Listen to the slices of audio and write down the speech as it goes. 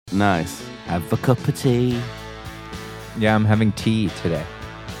Nice. Have a cup of tea. Yeah, I'm having tea today.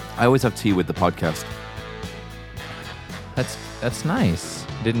 I always have tea with the podcast. That's nice.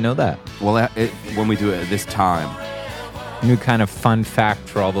 Didn't know that. Well, when we do it at this time. New kind of fun fact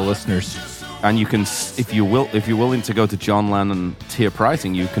for all the listeners. And you can, if you're willing to go to John Lennon tier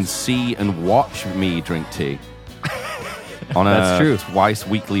pricing, you can see and watch me drink tea on That's a true. twice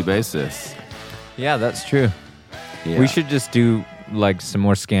weekly basis. Yeah, that's true. Yeah. We should just do like some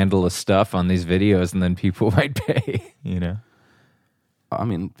more scandalous stuff on these videos, and then people might pay. You know. I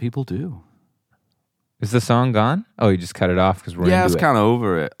mean, people do. Is the song gone? Oh, you just cut it off because we're Yeah, I into was it. kind of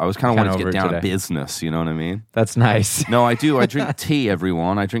over it. I was kind of wanting to get down to today. business. You know what I mean? That's nice. No, I do. I drink tea,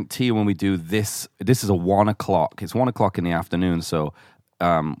 everyone. I drink tea when we do this. This is a 1 o'clock. It's 1 o'clock in the afternoon, so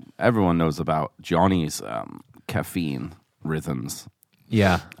everyone knows about Johnny's caffeine rhythms.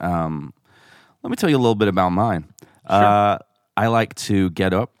 Yeah. Let me tell you a little bit about mine. Sure. I like to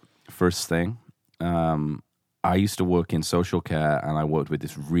get up first thing. I used to work in social care, and I worked with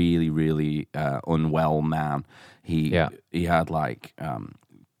this really, really unwell man. He had like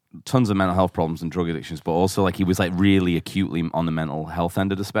tons of mental health problems and drug addictions, but also like he was like really acutely on the mental health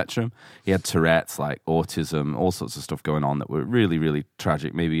end of the spectrum. He had Tourette's, like autism, all sorts of stuff going on that were really, really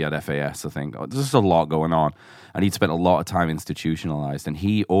tragic. Maybe he had FAS, I think. There's just a lot going on, and he'd spent a lot of time institutionalized. And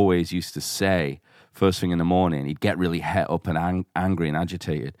he always used to say, first thing in the morning, he'd get really het up and angry and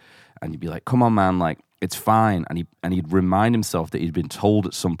agitated, and you'd be like, "Come on, man, like." It's fine, and he'd remind himself that he'd been told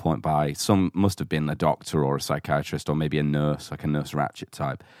at some point by must have been a doctor or a psychiatrist or maybe a nurse, like a Nurse Ratched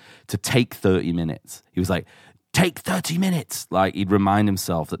type, to take 30 minutes. He was like, take 30 minutes. Like he'd remind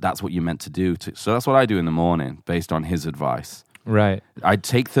himself that that's what you're meant to do. So that's what I do in the morning, based on his advice. Right. I'd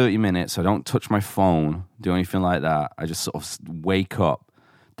take 30 minutes. I don't touch my phone, do anything like that. I just sort of wake up.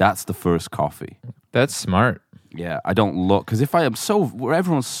 That's the first coffee. That's smart. Yeah, I don't look, because if I am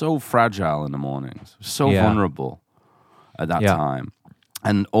everyone's so fragile in the mornings, so vulnerable at that time.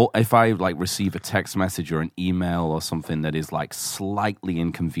 And if I like receive a text message or an email or something that is like slightly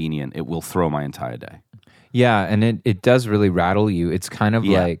inconvenient, it will throw my entire day. Yeah, and it does really rattle you. It's kind of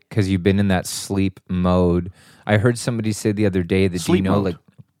like, because you've been in that sleep mode. I heard somebody say the other day that, Sleep mode. like,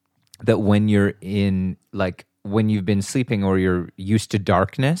 that when you're in, like, when you've been sleeping or you're used to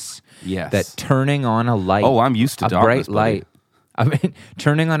darkness, that turning on a light. Oh, I'm used to darkness, bright light. I mean,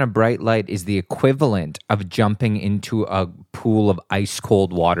 turning on a bright light is the equivalent of jumping into a pool of ice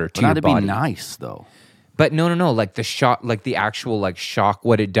cold water to your body. That'd be nice, though. But no, like the shock, like the actual like shock,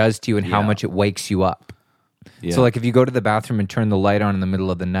 what it does to you and how much it wakes you up. Yeah. So like if you go to the bathroom and turn the light on in the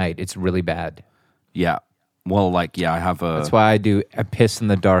middle of the night, it's really bad. Yeah. Well, like, I have a... That's why I do a piss in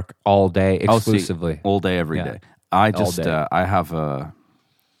the dark all day, exclusively. all day, every day. I just, I have a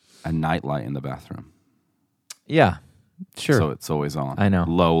night light in the bathroom. Yeah, sure. So it's always on. I know.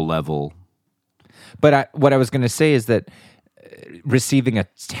 Low level. But what I was going to say is that receiving a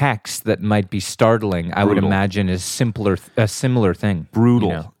text that might be startling, I would imagine is a similar thing. Brutal.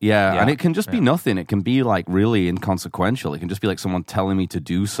 You know? Yeah, and it can just be nothing. It can be like really inconsequential. It can just be like someone telling me to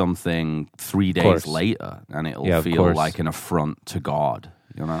do something 3 days later, and it'll feel like an affront to God,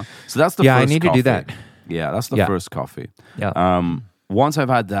 you know? So that's the first I need coffee. to do that. Yeah, that's the first coffee. Yeah. Once I've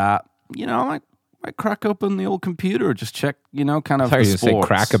had that, I might crack open the old computer, just check, kind of the sports. Say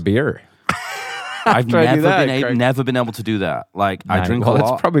crack a beer. I've never been able to do that. Like, I drink a lot.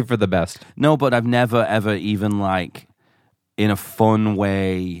 That's probably for the best. No, but I've never, ever even, like, in a fun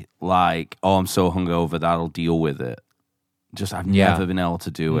way, like, oh, I'm so hungover, that'll deal with it. Just, I've never been able to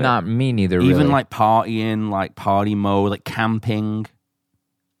do it. Not me neither, Even, really. like, partying, like, party mode, like, camping.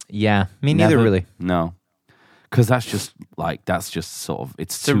 Yeah, me neither, really. No. Because that's just sort of,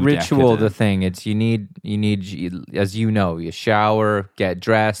 it's the too ritual, decadent. the thing. It's you need, as you know, you shower, get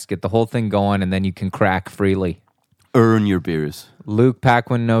dressed, get the whole thing going, and then you can crack freely. Earn your beers. Luke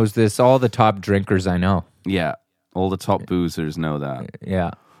Paquin knows this. All the top drinkers I know. Yeah, all the top boozers know that.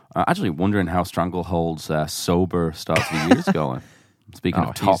 Yeah. Actually wondering how Stranglehold's sober start to the year's going. Speaking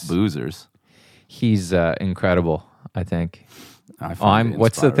of top boozers. He's incredible, I think.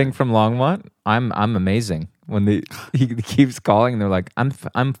 What's the thing from Longmont? I'm amazing. When he keeps calling, and they're like, I'm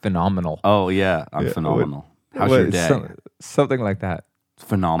phenomenal. Oh yeah, I'm phenomenal. How's your day? Something like that.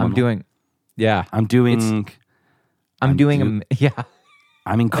 Phenomenal. I'm doing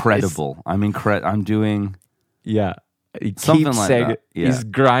I'm incredible. I'm doing. Yeah. He something keeps like saying that. It. Yeah. He's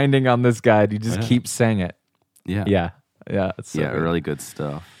grinding on this guy. He just keeps saying it. Yeah. Yeah. Yeah. It's so good. Really good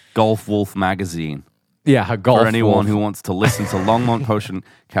stuff. Golf Wolf magazine. Yeah, Golf For anyone Wolf. who wants to listen to Longmont Potion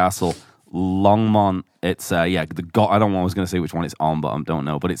Castle, Longmont, it's, I was going to say which one it's on, but I don't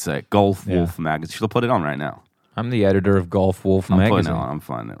know. But it's a Golf Wolf magazine. Should I put it on right now? I'm the editor of Golf Wolf magazine. I'm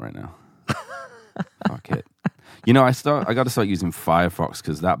finding it right now. Fuck it. You know, I got to start using Firefox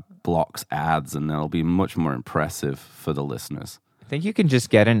because that blocks ads, and that'll be much more impressive for the listeners. I think you can just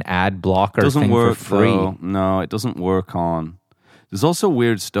get an ad blocker doesn't thing work, for free. Though. No, it doesn't work on. There's also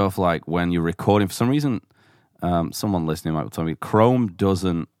weird stuff like when you're recording. For some reason, someone listening might tell me Chrome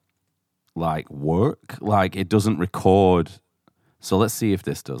doesn't like work. Like it doesn't record. So let's see if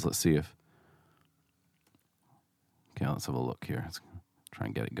this does. Let's see if. Okay, let's have a look here. Let's try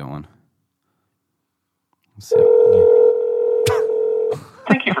and get it going. Let's see.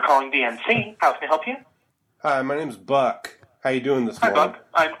 Thank you for calling DNC. How can I help you? Hi, my name's Buck. How you doing this morning? Hi, Buck.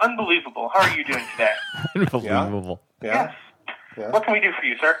 I'm unbelievable. How are you doing today? Unbelievable. Yeah? Yes. What can we do for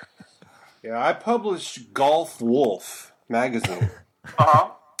you, sir? Yeah, I publish Golf Wolf magazine.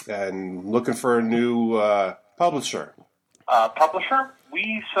 Uh-huh. And looking for a new publisher. Publisher?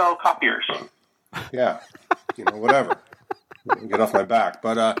 We sell copiers. Yeah. Whatever. Get off my back.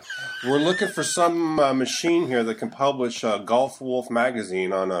 But we're looking for some machine here that can publish Golf Wolf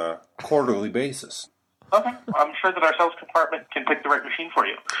magazine on a quarterly basis. Okay. I'm sure that our sales department can pick the right machine for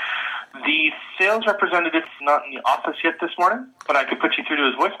you. The sales representative's not in the office yet this morning, but I could put you through to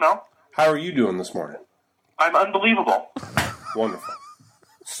his voicemail. How are you doing this morning? I'm unbelievable. Wonderful.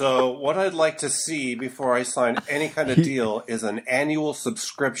 So what I'd like to see before I sign any kind of deal is an annual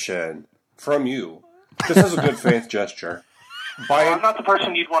subscription from you. This is a good faith gesture. I'm not the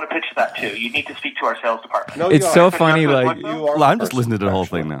person you'd want to pitch that to. You need to speak to our sales department. No, it's so funny. Like I'm just listening to the whole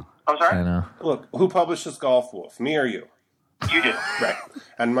thing now. I'm sorry? I know. Look, who publishes Golf Wolf? Me or you? You do. Right.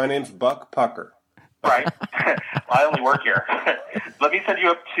 And my name's Buck Pucker. Right. Well, I only work here. Let me send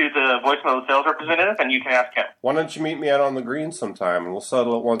you up to the voicemail of the sales representative, and you can ask him. Why don't you meet me out on the green sometime, and we'll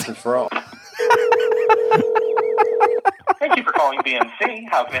settle it once and for all. Thank you for calling BMC.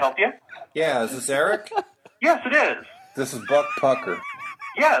 How can I help you? Yeah, is this Eric? Yes, it is. This is Buck Pucker.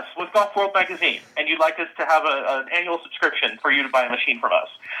 Yes, with Golf World Magazine, and you'd like us to have an annual subscription for you to buy a machine from us.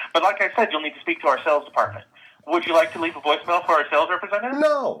 But like I said, you'll need to speak to our sales department. Would you like to leave a voicemail for our sales representative?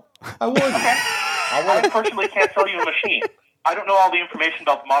 No, I wouldn't. Okay. I unfortunately can't sell you a machine. I don't know all the information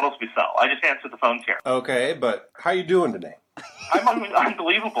about the models we sell. I just answer the phones here. Okay, but how you doing today? I'm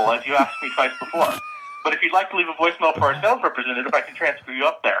unbelievable, as you asked me twice before. But if you'd like to leave a voicemail for our sales representative, I can transfer you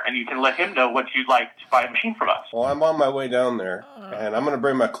up there, and you can let him know what you'd like to buy a machine from us. Well, I'm on my way down there, and I'm going to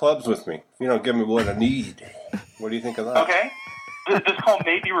bring my clubs with me. You know, give me what I need. What do you think of that? Okay. This call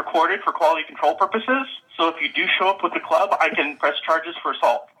may be recorded for quality control purposes, so if you do show up with the club, I can press charges for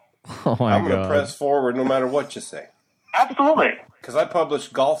assault. Oh my I'm going to press forward no matter what you say. Absolutely. Because I publish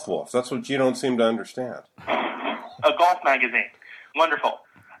Golf Wolf. That's what you don't seem to understand. A golf magazine. Wonderful.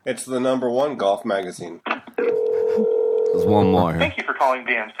 It's the #1 golf magazine. There's one more here. Thank you for calling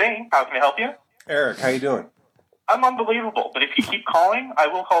BMC. How can I help you? Eric, how you doing? I'm unbelievable, but if you keep calling, I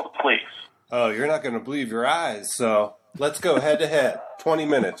will call the police. Oh, you're not going to believe your eyes, so let's go head-to-head. 20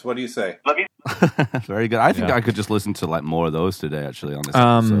 minutes. What do you say? Let me... Very good. I think I could just listen to like more of those today, actually, on this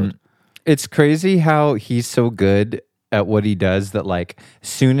episode. It's crazy how he's so good at what he does that, like,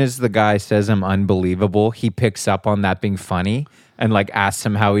 soon as the guy says I'm unbelievable, he picks up on that being funny and, like, asks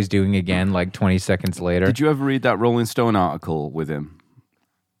him how he's doing again, like, 20 seconds later. Did you ever read that Rolling Stone article with him?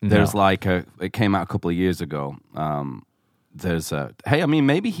 No. There's like it came out a couple of years ago. Maybe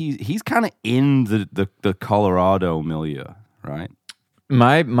he's kind of in the Colorado milieu, right?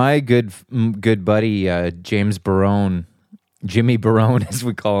 My good buddy James Barone, Jimi Barone, as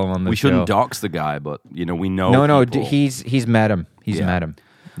we call him on the show. We shouldn't dox the guy, but we know. No, people. he's met him. Met him.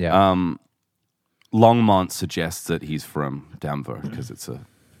 Yeah. Longmont suggests that he's from Denver because it's a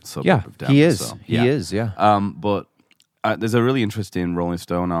suburb of Denver. He is. So, He is. Yeah. But there's a really interesting Rolling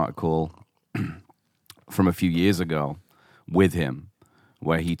Stone article from a few years ago with him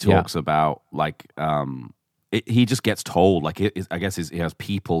where he talks about like he just gets told like I guess he has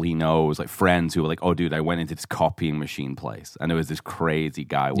people he knows like friends who are like, oh dude, I went into this copying machine place and there was this crazy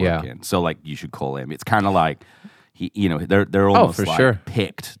guy working, so like you should call him. It's kind of like they're almost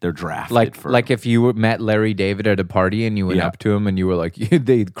picked, they're drafted like if you met Larry David at a party and you went up to him and you were like,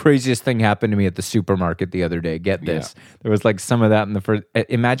 the craziest thing happened to me at the supermarket the other day, get this. There was like some of that in the first.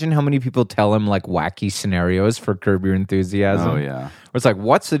 Imagine how many people tell him like wacky scenarios for Curb Your Enthusiasm. Oh yeah, where it's like,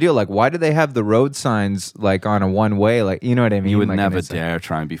 what's the deal, like why do they have the road signs like on a one way, like, you know what I mean? You would like, never dare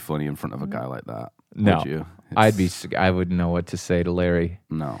try and be funny in front of a guy like that. No, would you? I wouldn't know what to say to Larry.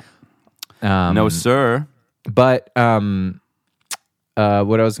 No sir. But what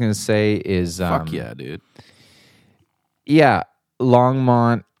I was going to say is... fuck yeah, dude. Yeah,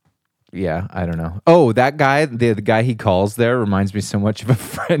 Longmont Yeah, I don't know. Oh, that guy, the guy he calls there reminds me so much of a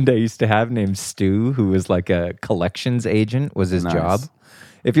friend I used to have named Stu, who was like a collections agent, was his job.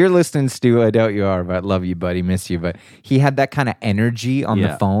 If you're listening, Stu, I doubt you are, but I love you, buddy, miss you. But he had that kind of energy on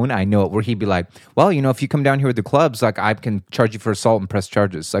the phone. I know it, where he'd be like, well, you know, if you come down here with the clubs, like I can charge you for assault and press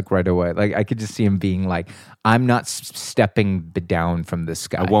charges, like right away. Like I could just see him being like, I'm not stepping down from this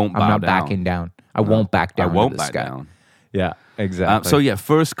guy. I'm not backing down. I won't back down. I won't back down. Yeah, exactly. So yeah,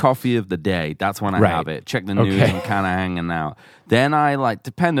 first coffee of the day. That's when I have it. Check the news. I'm kind of hanging out. Then I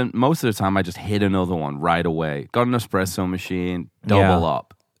dependent. Most of the time, I just hit another one right away. Got an espresso machine. Double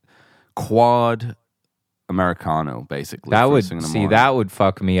up. Quad Americano, basically. That would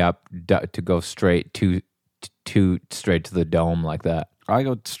fuck me up to go straight to straight to the dome like that. I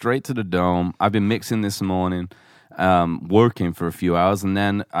go straight to the dome. I've been mixing this morning. Working for a few hours, and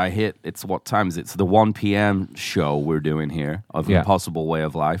then I hit, what time is it? It's the 1 p.m. show we're doing here of Impossible Way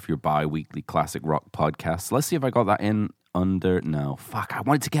of Life, your bi-weekly classic rock podcast. Let's see if I got that in I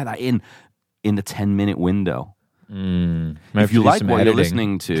wanted to get that in the 10-minute window. If you like what you're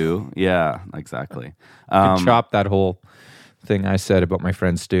listening to, yeah, exactly. Chop that whole thing I said about my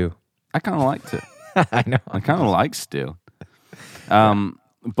friend Stu. I kind of liked it. I know. I kind of like Stu.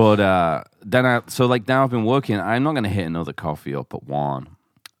 But then now I've been working. I'm not going to hit another coffee up at 1.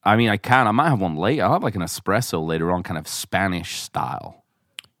 I mean, I can. I might have one later. I'll have like an espresso later on, kind of Spanish style.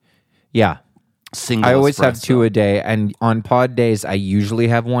 Yeah. Single I always espresso. have 2 a day. And on pod days, I usually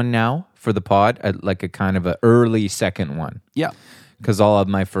have one now for the pod, like a kind of an early second one. Yeah. Because I'll have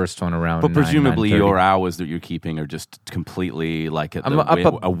my first one around. But presumably 9:30. your hours that you're keeping are just completely like at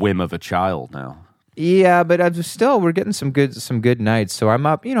a whim of a child now. Yeah, but we're getting some good nights. So I'm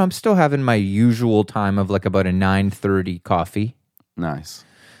up, I'm still having my usual time of like about a 9:30 coffee. Nice.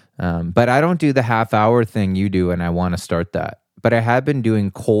 But I don't do the half hour thing you do, and I want to start that. But I have been doing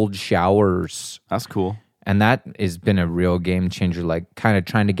cold showers. That's cool. And that has been a real game changer, like kind of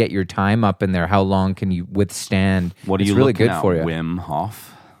trying to get your time up in there. How long can you withstand? What are you really looking good at, for you. Wim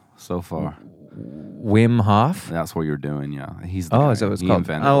Hof, so far? Wim Hof? That's what you're doing, yeah. He's the guy. Is that what it's called?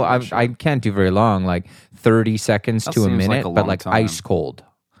 Oh, I can't do very long, like 30 seconds to a minute, but like time. ice cold.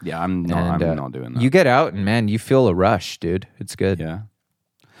 Yeah, I'm not doing that. You get out and, man, you feel a rush, dude. It's good. Yeah.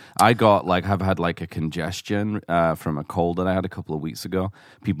 I've had like a congestion from a cold that I had a couple of weeks ago.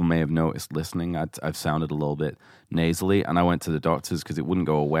 People may have noticed listening. I've sounded a little bit nasally, and I went to the doctor's because it wouldn't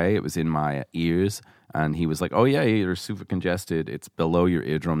go away. It was in my ears, and he was like, "Oh yeah, you're super congested. It's below your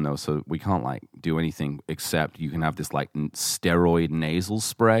eardrum though, so we can't like do anything except you can have this like steroid nasal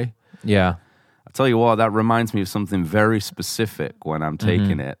spray." Yeah. I tell you what, that reminds me of something very specific when I'm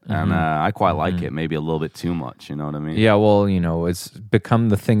taking it, and I quite like it. Maybe a little bit too much, you know what I mean? Yeah, well, it's become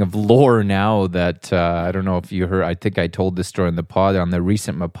the thing of lore now that I don't know if you heard. I think I told this story in the pod on the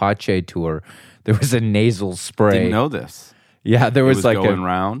recent Mapache tour. There was a nasal spray. Didn't know this. Yeah, there was like going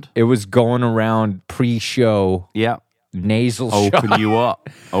around. It was going around pre-show. Yeah, nasal open shot. you up,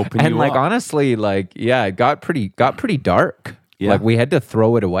 and like honestly, like it got pretty dark. Yeah. Like we had to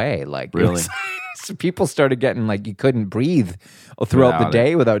throw it away. Like really. So people started getting like you couldn't breathe throughout the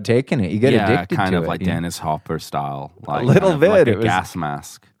day without taking it. You get addicted to it. kind of like Dennis Hopper style. Like, a little bit. Like it was gas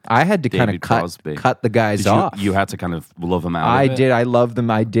mask. I had to kind of cut the guys off. You had to kind of love them out. I did. I loved them.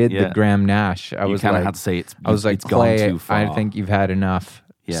 I did the Graham Nash. I was kind of like, had to say I was like, it's gone too far. I think you've had enough,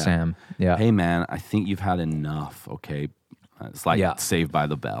 Sam. Yeah. Hey man, I think you've had enough. Okay, it's like Saved by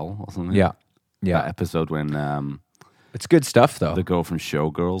the Bell or something. Yeah. That episode when it's good stuff though. The girl from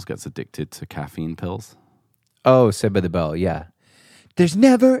Showgirls gets addicted to caffeine pills. Oh, Saved by the Bell. Yeah. There's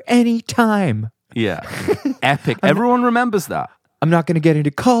never any time. Yeah. Epic. Everyone remembers that. I'm not going to get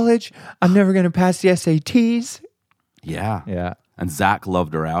into college. I'm never going to pass the SATs. Yeah. Yeah. And Zach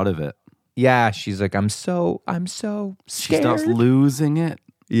loved her out of it. Yeah. She's like, I'm so scared. She starts losing it.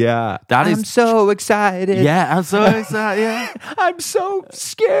 Yeah. I'm so excited. Yeah, I'm so excited. Yeah. I'm so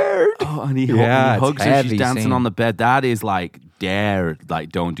scared. Oh, and he hugs her. She's dancing scene. on the bed. That is like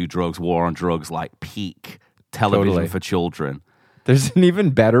don't do drugs, war on drugs, like peak television for children. There's an even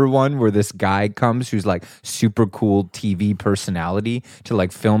better one where this guy comes who's like super cool TV personality to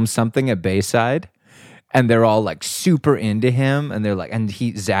like film something at Bayside. And they're all like super into him. And they're like, and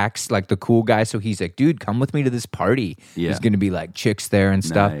Zach's like the cool guy. So he's like, dude, come with me to this party. Yeah. There's going to be like chicks there and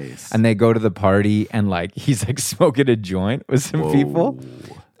stuff. Nice. And they go to the party and like he's like smoking a joint with some people.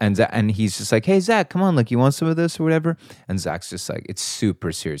 And he's just like, hey, Zach, come on. Like, you want some of this or whatever? And Zach's just like, it's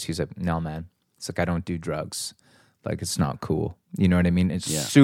super serious. He's like, no, man. It's like, I don't do drugs. Like, it's not cool. You know what I mean? It's super